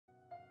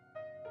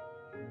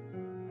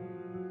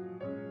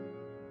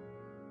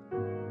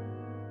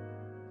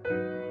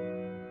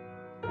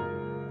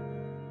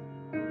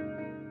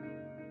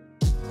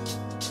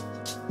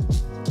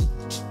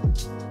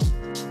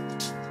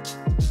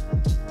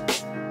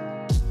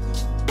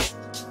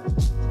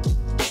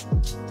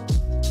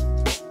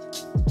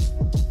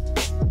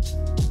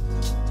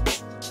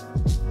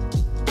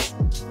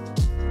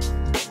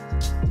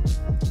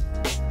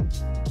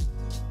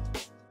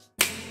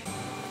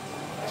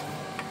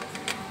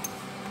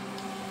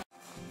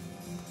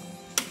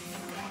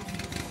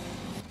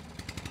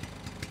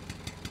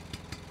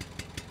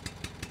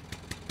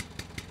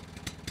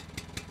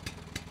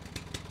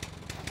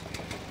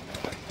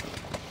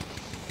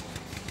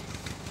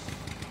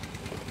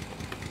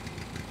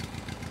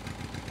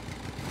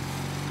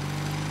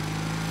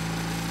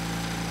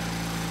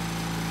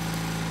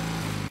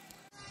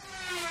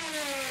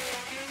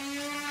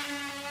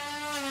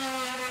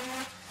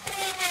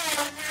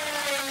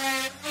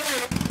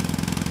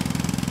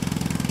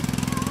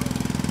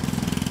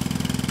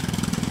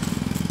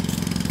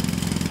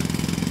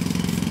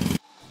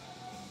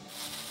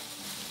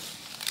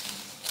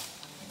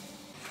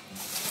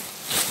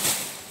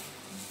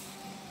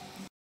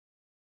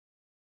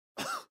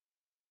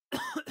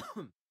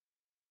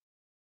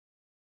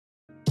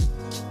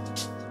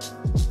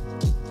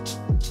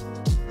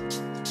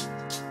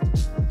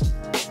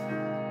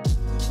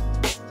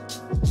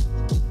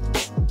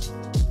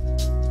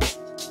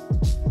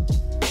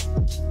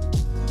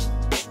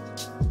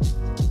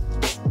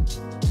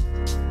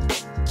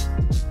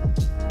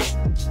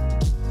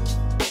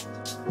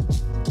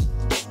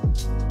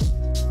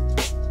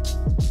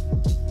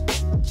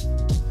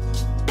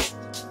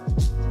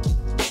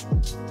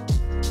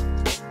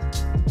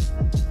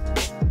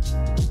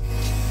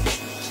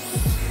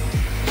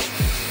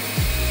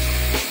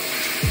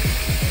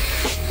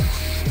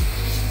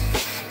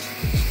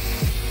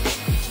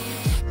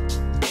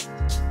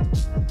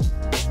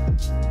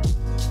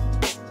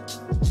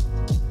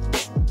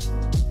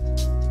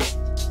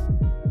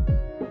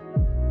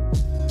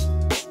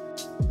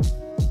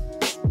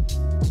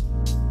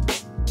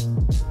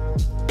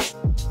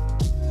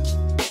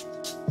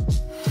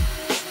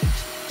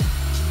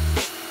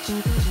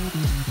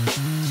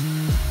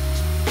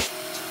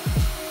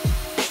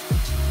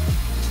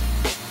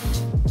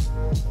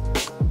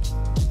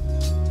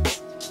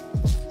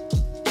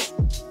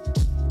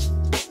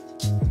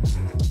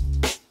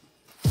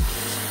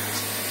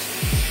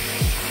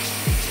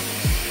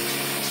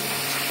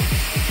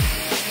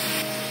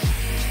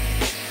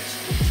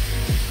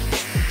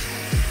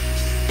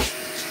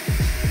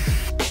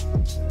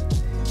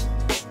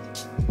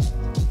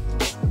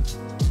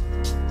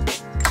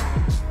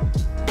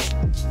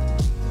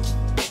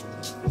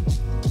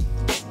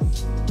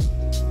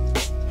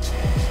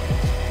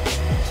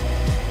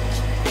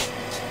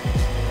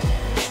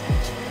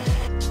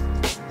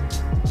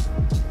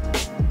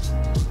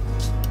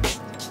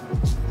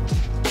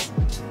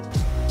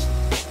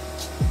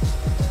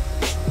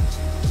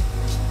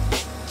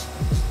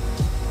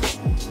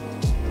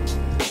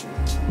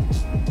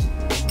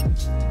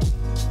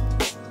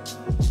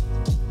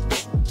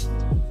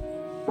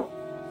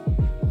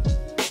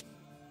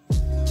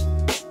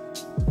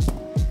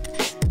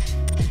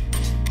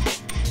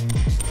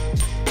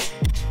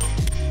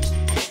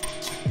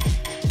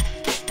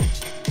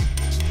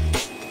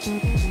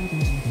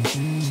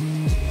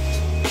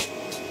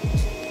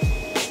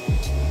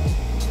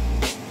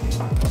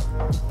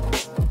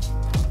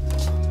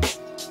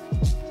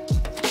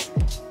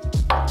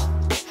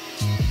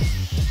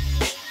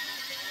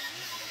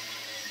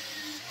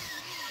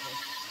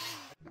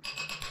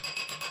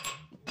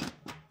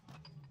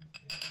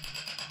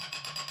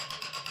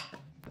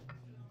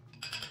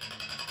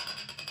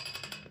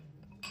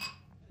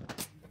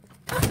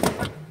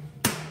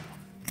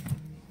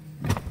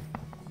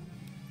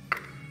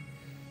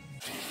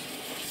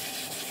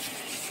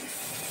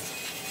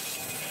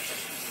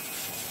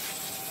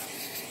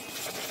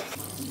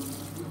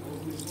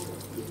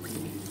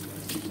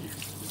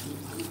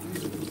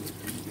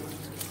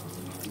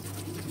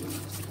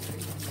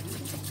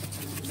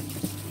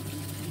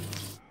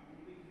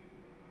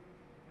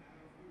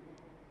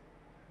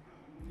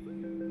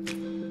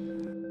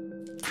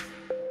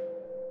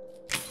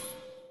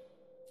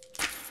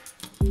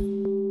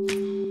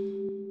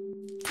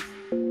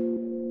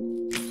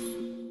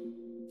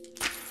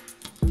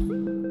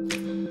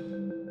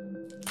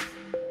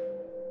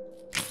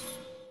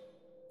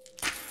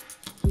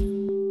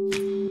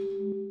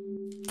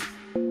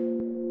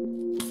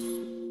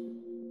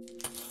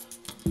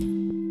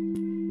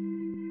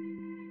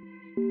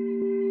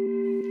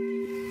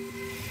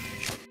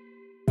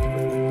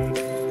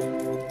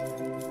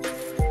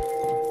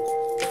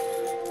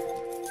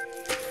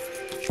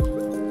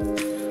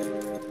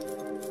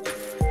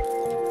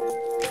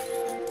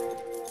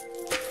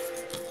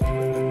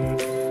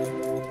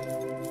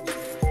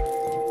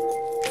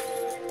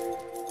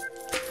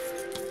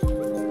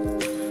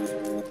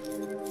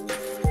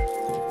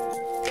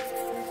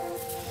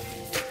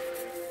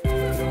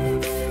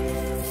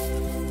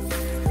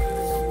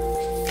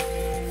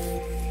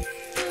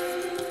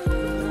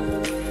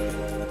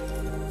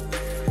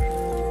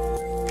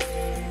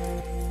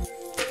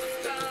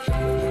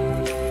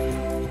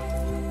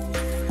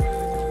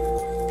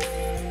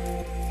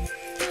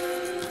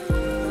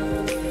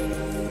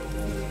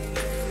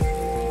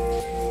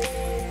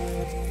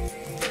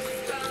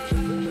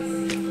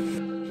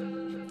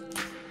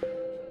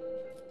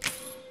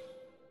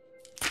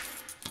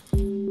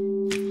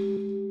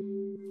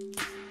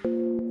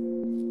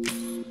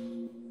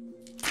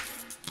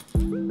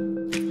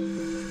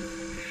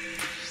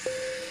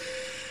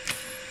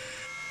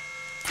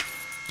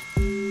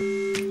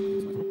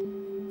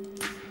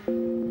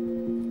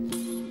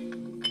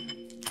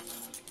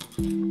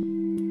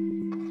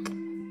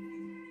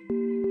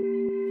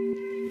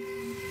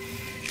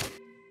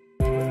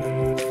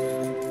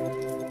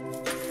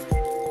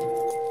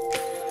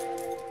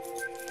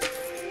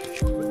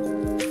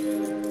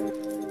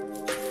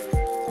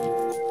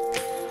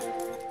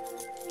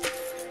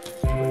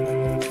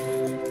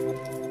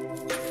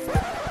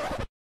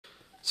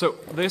So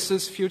this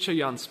is future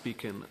Jan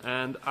speaking,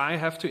 and I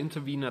have to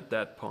intervene at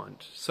that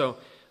point. So,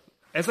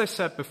 as I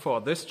said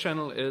before, this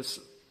channel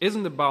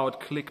isn't about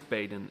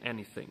clickbaiting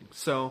anything.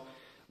 So,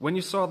 when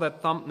you saw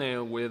that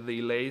thumbnail with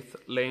the lathe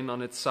laying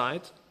on its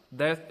side,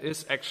 that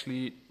is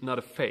actually not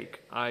a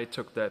fake. I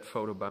took that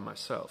photo by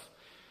myself.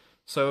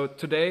 So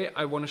today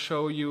I want to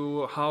show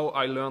you how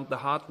I learned the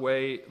hard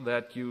way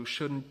that you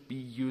shouldn't be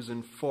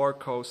using 4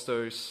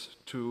 coasters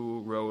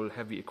to roll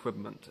heavy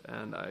equipment,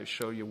 and I'll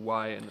show you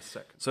why in a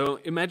second. So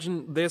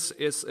imagine this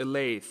is a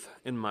lathe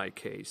in my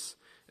case,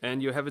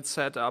 and you have it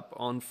set up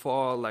on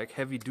 4 like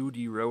heavy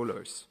duty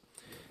rollers,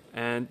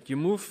 and you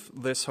move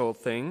this whole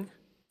thing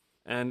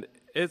and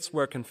it's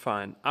working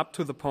fine up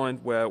to the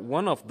point where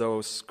one of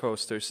those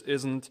coasters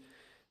isn't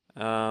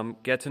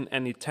getting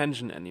any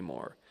tension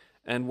anymore.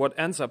 And what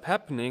ends up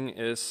happening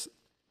is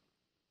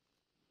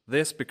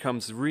this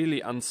becomes really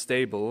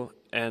unstable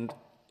and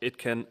it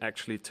can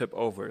actually tip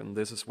over, and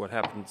this is what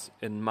happens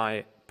in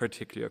my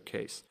particular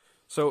case.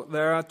 So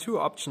there are 2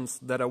 options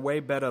that are way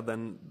better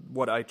than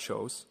what I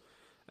chose,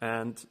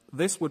 and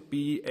this would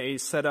be a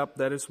setup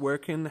that is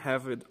working,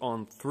 have it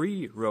on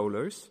 3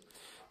 rollers.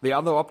 The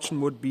other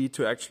option would be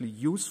to actually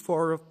use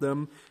 4 of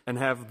them and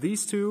have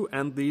these 2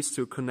 and these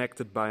 2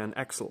 connected by an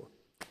axle.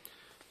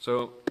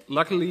 So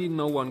luckily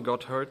no one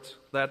got hurt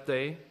that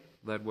day.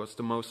 That was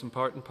the most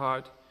important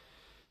part.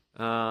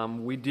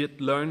 We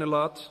did learn a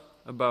lot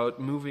about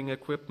moving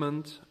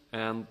equipment,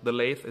 and the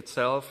lathe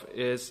itself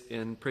is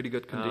in pretty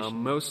good condition.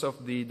 Most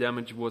of the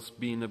damage was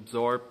being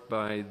absorbed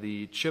by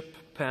the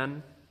chip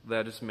pan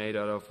that is made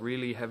out of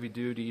really heavy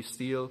duty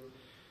steel,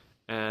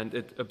 and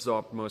it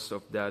absorbed most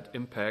of that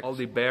impact. All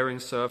the bearing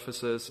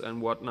surfaces and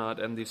whatnot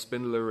and the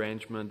spindle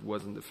arrangement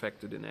wasn't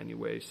affected in any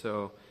way.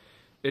 So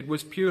it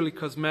was purely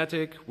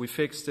cosmetic. We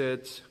fixed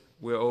it,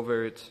 we're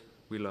over it,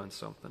 we learned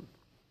something.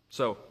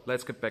 So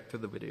let's get back to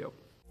the video.